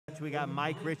we got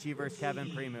Mike Richey versus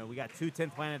Kevin Primeau. We got 2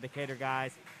 10th Planet Decatur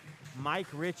guys. Mike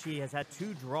Richey has had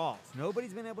 2 draws.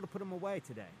 Nobody's been able to put him away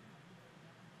today.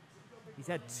 He's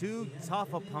had 2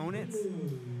 tough opponents,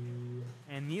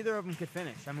 and neither of them could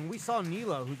finish. I mean, we saw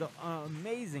Nilo, who's an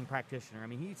amazing practitioner. I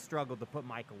mean, he struggled to put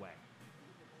Mike away.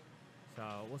 So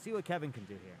we'll see what Kevin can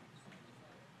do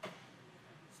here.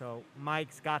 So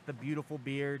Mike's got the beautiful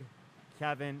beard.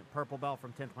 Kevin, purple belt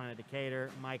from 10th Planet Decatur.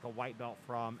 Mike, a white belt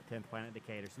from 10th Planet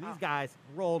Decatur. So these guys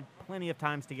rolled plenty of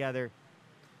times together.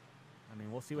 I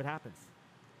mean, we'll see what happens.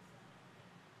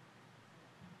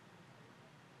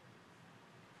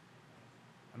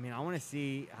 I mean, I want to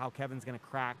see how Kevin's going to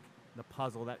crack the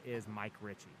puzzle that is Mike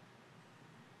Richey.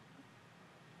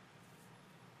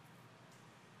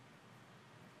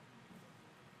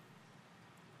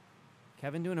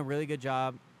 Kevin doing a really good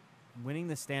job winning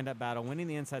the stand-up battle, winning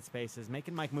the inside spaces,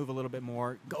 making Mike move a little bit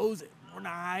more. Goes,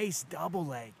 nice double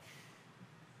leg.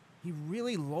 He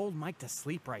really lulled Mike to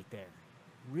sleep right there.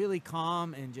 Really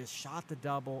calm and just shot the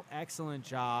double. Excellent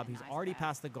job. He's already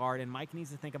past the guard, and Mike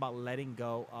needs to think about letting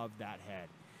go of that head.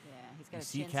 Yeah, he's got you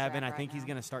see Kevin, I think he's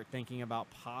going to start thinking about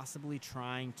possibly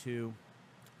trying to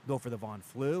go for the Von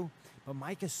Flue. But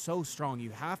Mike is so strong. You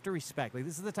have to respect. Like,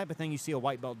 this is the type of thing you see a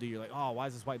white belt do. You're like, oh, why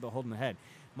is this white belt holding the head?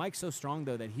 Mike's so strong,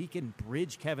 though, that he can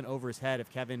bridge Kevin over his head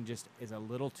if Kevin just is a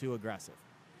little too aggressive.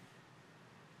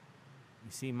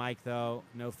 You see Mike, though,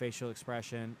 no facial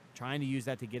expression, trying to use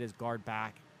that to get his guard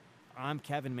back. I'm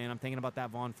Kevin, man. I'm thinking about that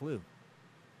Von Flue.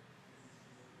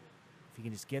 If he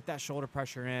can just get that shoulder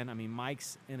pressure in. I mean,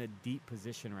 Mike's in a deep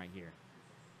position right here.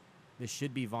 This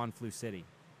should be Von Flue City.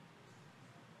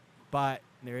 But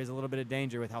there is a little bit of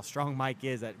danger with how strong Mike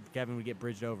is that Kevin would get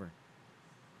bridged over.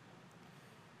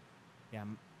 Yeah,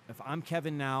 if I'm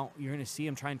Kevin now, you're going to see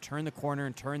him try and turn the corner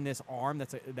and turn this arm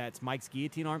that's Mike's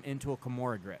guillotine arm into a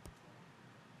Kimura grip.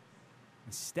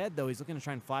 Instead, though, he's looking to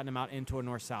try and flatten him out into a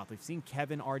north-south. We've seen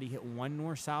Kevin already hit 1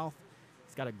 north-south.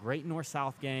 He's got a great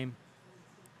north-south game.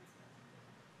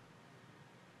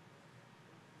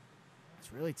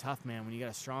 It's really tough, man, when you got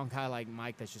a strong guy like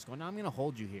Mike that's just going, no, I'm going to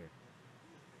hold you here.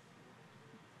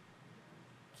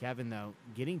 Kevin, though,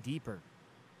 getting deeper.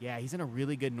 Yeah, he's in a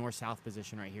really good north-south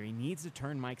position right here. He needs to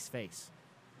turn Mike's face.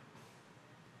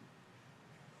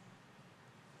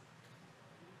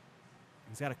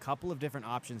 He's got a couple of different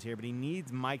options here, but he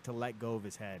needs Mike to let go of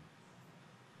his head.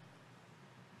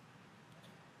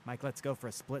 Mike lets go for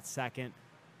a split second.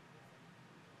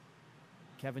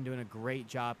 Kevin doing a great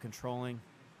job controlling.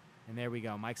 And there we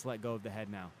go. Mike's let go of the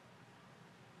head now.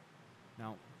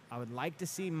 Now, I would like to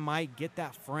see Mike get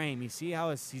that frame. You see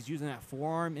how he's using that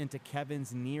forearm into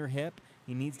Kevin's near hip?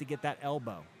 He needs to get that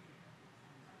elbow.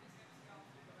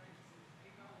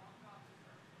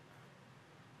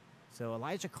 So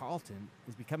Elijah Carlton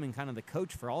is becoming kind of the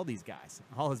coach for all these guys,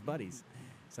 all his buddies.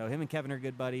 So him and Kevin are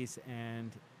good buddies,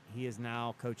 and he is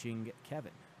now coaching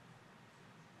Kevin.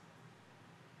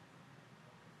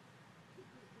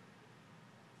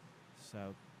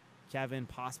 So Kevin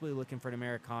possibly looking for an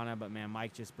Americana, but, man,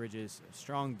 Mike just bridges a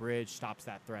strong bridge, stops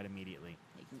that threat immediately.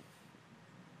 He can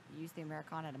use the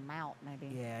Americana to mount,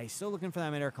 maybe. Yeah, he's still looking for that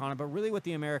Americana, but really what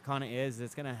the Americana is,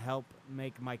 it's going to help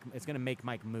make Mike, it's going to make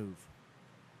Mike move.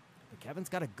 But Kevin's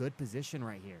got a good position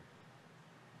right here.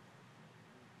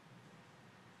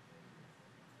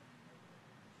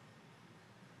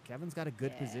 Kevin's got a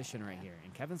good position right here,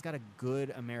 and Kevin's got a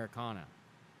good Americana.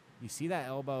 You see that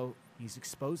elbow? He's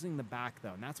exposing the back,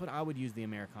 though, and that's what I would use the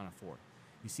Americana for.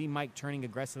 You see Mike turning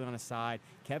aggressively on his side.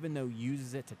 Kevin, though,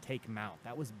 uses it to take mount.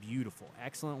 That was beautiful.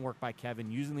 Excellent work by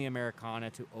Kevin, using the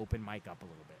Americana to open Mike up a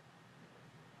little bit.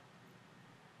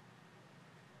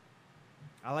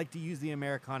 I like to use the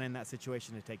Americana in that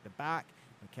situation to take the back,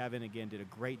 but Kevin, again, did a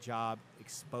great job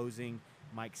exposing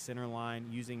Mike's center line,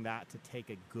 using that to take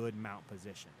a good mount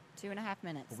position. 2.5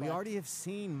 minutes But we already have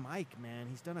seen Mike, man.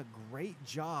 He's done a great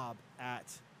job at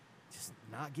just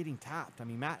not getting tapped. I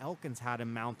mean, Matt Elkins had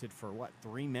him mounted for, what,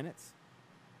 3 minutes?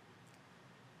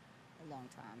 A long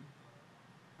time.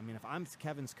 I mean, if I'm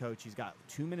Kevin's coach, he's got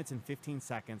 2 minutes and 15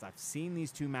 seconds. I've seen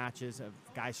these 2 matches of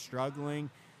guys struggling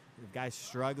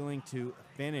to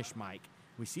finish Mike.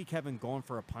 We see Kevin going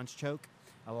for a punch choke.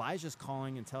 Elijah's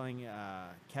calling and telling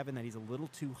Kevin that he's a little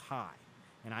too high.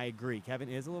 And I agree. Kevin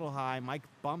is a little high. Mike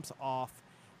bumps off.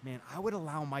 Man, I would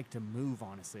allow Mike to move,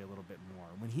 honestly, a little bit more.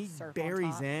 When he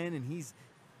buries in and he's,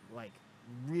 like,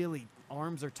 really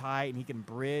arms are tight and he can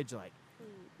bridge, like.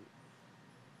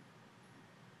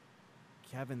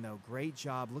 Kevin, though, great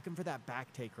job. Looking for that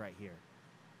back take right here.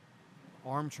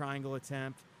 Arm triangle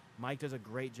attempt. Mike does a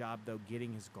great job, though,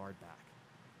 getting his guard back.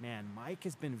 Man, Mike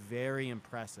has been very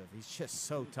impressive. He's just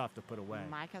so tough to put away.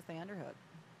 Mike has the underhook.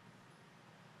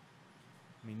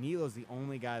 I mean, Nilo's the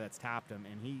only guy that's tapped him,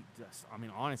 and he just, I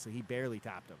mean, honestly, he barely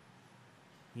tapped him.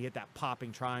 He hit that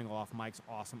popping triangle off Mike's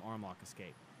awesome arm lock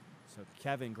escape. So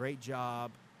Kevin, great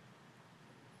job.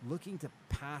 Looking to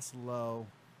pass low.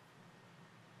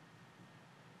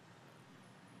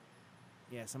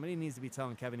 Yeah, somebody needs to be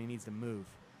telling Kevin he needs to move.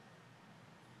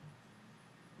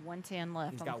 110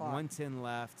 left. He's on the got clock. 110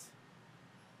 left.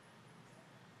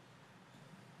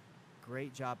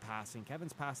 Great job passing.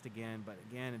 Kevin's passed again, but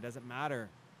again, it doesn't matter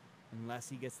unless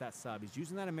he gets that sub. He's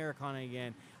using that Americana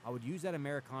again. I would use that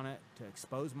Americana to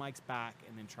expose Mike's back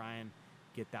and then try and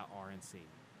get that RNC.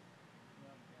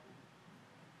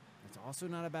 It's also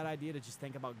not a bad idea to just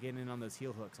think about getting in on those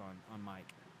heel hooks on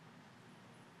Mike.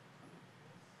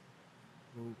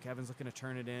 Ooh, Kevin's looking to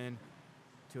turn it in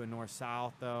to a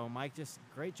north-south, though. Mike just,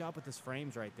 great job with his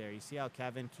frames right there. You see how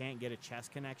Kevin can't get a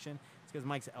chest connection? It's because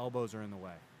Mike's elbows are in the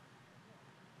way.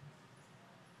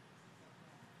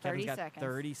 30 Kevin's got seconds.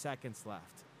 30 seconds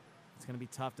left. It's going to be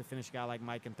tough to finish a guy like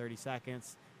Mike in 30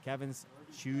 seconds. Kevin's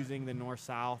choosing the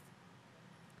north-south.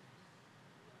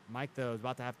 Mike, though, is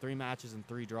about to have 3 matches and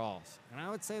 3 draws. And I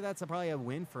would say that's probably a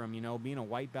win for him, you know, being a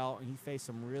white belt. And he faced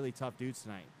some really tough dudes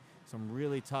tonight. Some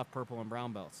really tough purple and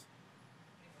brown belts.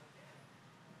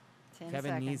 10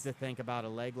 Kevin seconds. needs to think about a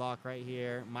leg lock right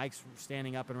here. Mike's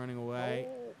standing up and running away.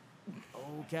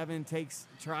 Oh, Kevin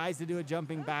tries to do a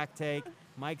jumping back take.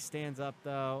 Mike stands up,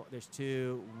 though. There's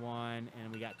 2, 1,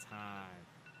 and we got time.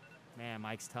 Man,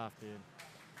 Mike's tough, dude.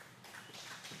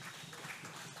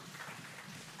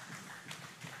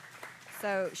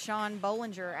 So Sean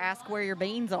Bollinger asked where your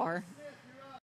beans are.